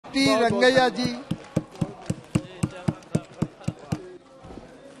T. Rangaiah ji.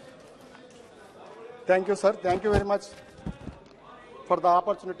 Thank you, sir. Thank you very much for the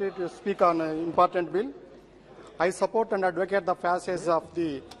opportunity to speak on an important bill. I support and advocate the passage of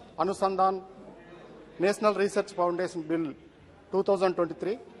the Anusandhan National Research Foundation Bill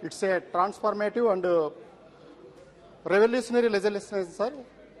 2023. It's a transformative and revolutionary legislation, sir,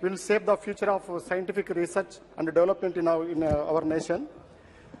 will shape the future of scientific research and development in our nation.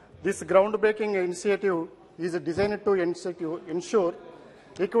 This groundbreaking initiative is designed to ensure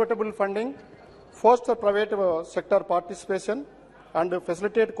equitable funding, foster private sector participation, and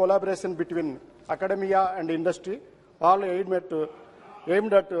facilitate collaboration between academia and industry, all aimed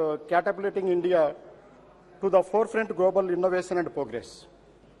at catapulting India to the forefront global innovation and progress.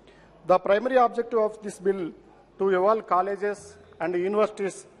 The primary objective of this bill to evolve colleges and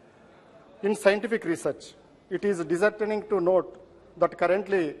universities in scientific research. It is disheartening to note that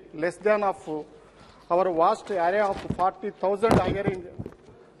currently less than of our vast area of 40,000 higher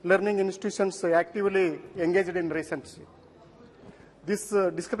learning institutions actively engaged in research. This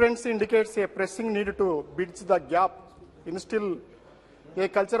discrepancy indicates a pressing need to bridge the gap, instill a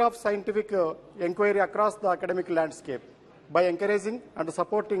culture of scientific inquiry across the academic landscape by encouraging and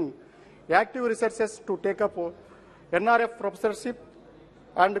supporting active researchers to take up NRF professorship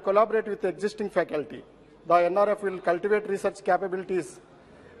and collaborate with existing faculty. The NRF will cultivate research capabilities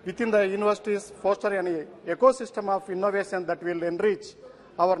within the universities, foster an ecosystem of innovation that will enrich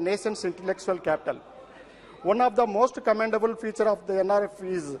our nation's intellectual capital. One of the most commendable features of the NRF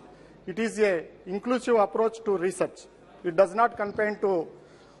is it is an inclusive approach to research. It does not confine to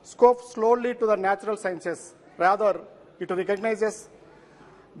scope solely to the natural sciences. Rather, it recognizes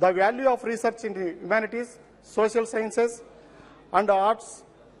the value of research in the humanities, social sciences, and arts.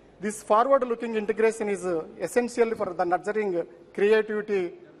 This forward-looking integration is essential for the nurturing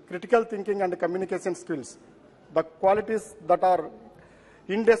creativity, critical thinking, and communication skills, the qualities that are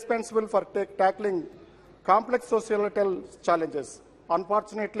indispensable for tackling complex societal challenges.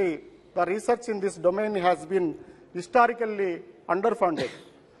 Unfortunately, the research in this domain has been historically underfunded.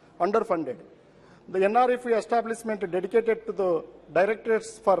 The NRF establishment dedicated to the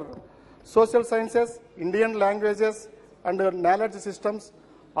Directorates for Social Sciences, Indian Languages and Knowledge Systems,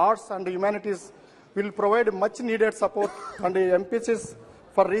 Arts and Humanities will provide much needed support and emphasis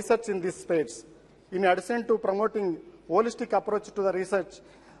for research in this space. In addition to promoting holistic approach to the research,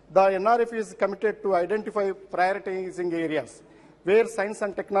 the NRF is committed to identify prioritizing areas where science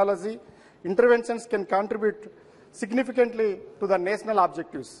and technology interventions can contribute significantly to the national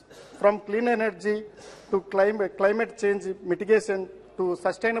objectives, from clean energy to climate change mitigation to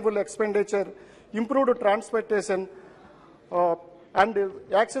sustainable expenditure, improved transportation, and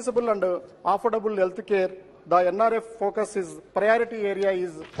accessible and affordable health care. The NRF focus is priority area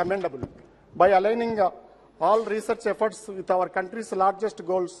is commendable. By aligning all research efforts with our country's largest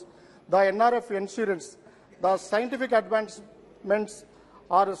goals, the NRF ensures the scientific advancements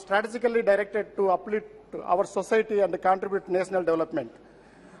are strategically directed to uplift our society and contribute to national development.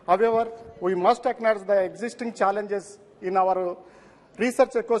 However, we must acknowledge the existing challenges in our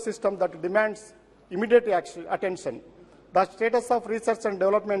research ecosystem that demands immediate attention. The status of research and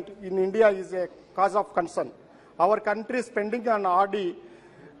development in India is a cause of concern. Our country's spending on R&D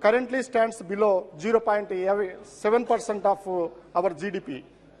currently stands below 0.7% of our GDP,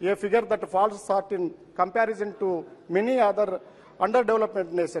 a figure that falls short in comparison to many other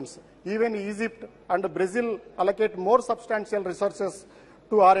underdeveloped nations. Even Egypt and Brazil allocate more substantial resources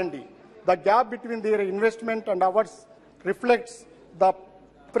to R&D. The gap between their investment and ours reflects the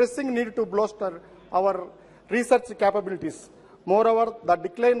pressing need to bolster our research capabilities. Moreover, the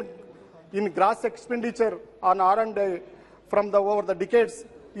decline in gross expenditure on R&D from over the decades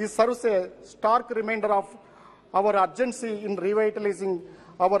serves a stark reminder of our urgency in revitalizing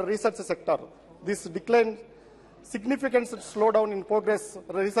our research sector. This decline significant slowdown in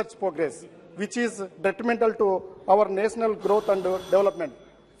research progress, which is detrimental to our national growth and development.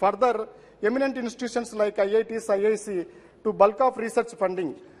 Further, eminent institutions like IITs, IIC to bulk of research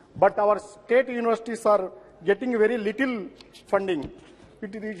funding, but our state universities are getting very little funding.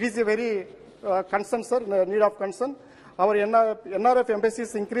 It is a very concern, sir, need of concern. Our NRF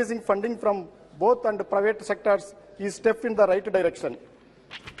emphasis increasing funding from both and private sectors is step in the right direction.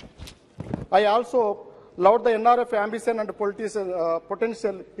 I also love the NRF ambition and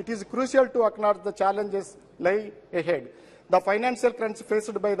potential. It is crucial to acknowledge the challenges lie ahead. The financial crunch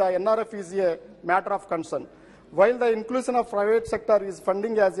faced by the NRF is a matter of concern. While the inclusion of private sector is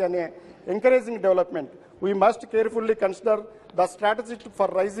funding as an encouraging development, we must carefully consider the strategy for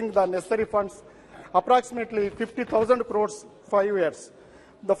raising the necessary funds, approximately 50,000 crores 5 years.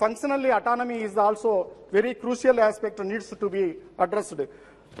 The functionally autonomy is also very crucial aspect needs to be addressed.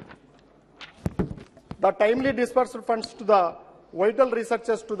 The timely dispersed funds to the vital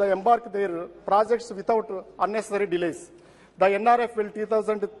researchers to embark their projects without unnecessary delays. The NRF Bill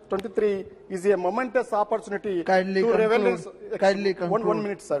 2023 is a momentous opportunity Kindly to conclude. Kindly conclude. One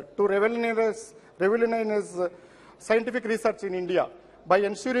minute, sir. To revolutionize scientific research in India by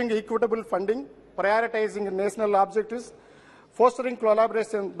ensuring equitable funding, prioritizing national objectives, fostering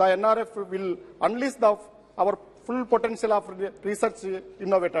collaboration. The NRF will unleash our full potential of research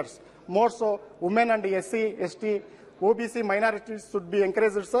innovators. More so, women and SC, ST, OBC minorities should be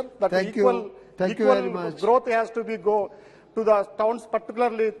encouraged, sir. That Thank equal you. Thank you very much. growth has to be go to the towns,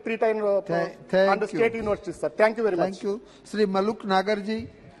 particularly 3 times and state universities, sir. Thank you very much. Thank you. Shri Maluk Nagar ji.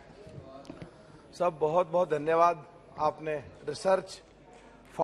 सब बहुत बहुत धन्यवाद. आपने research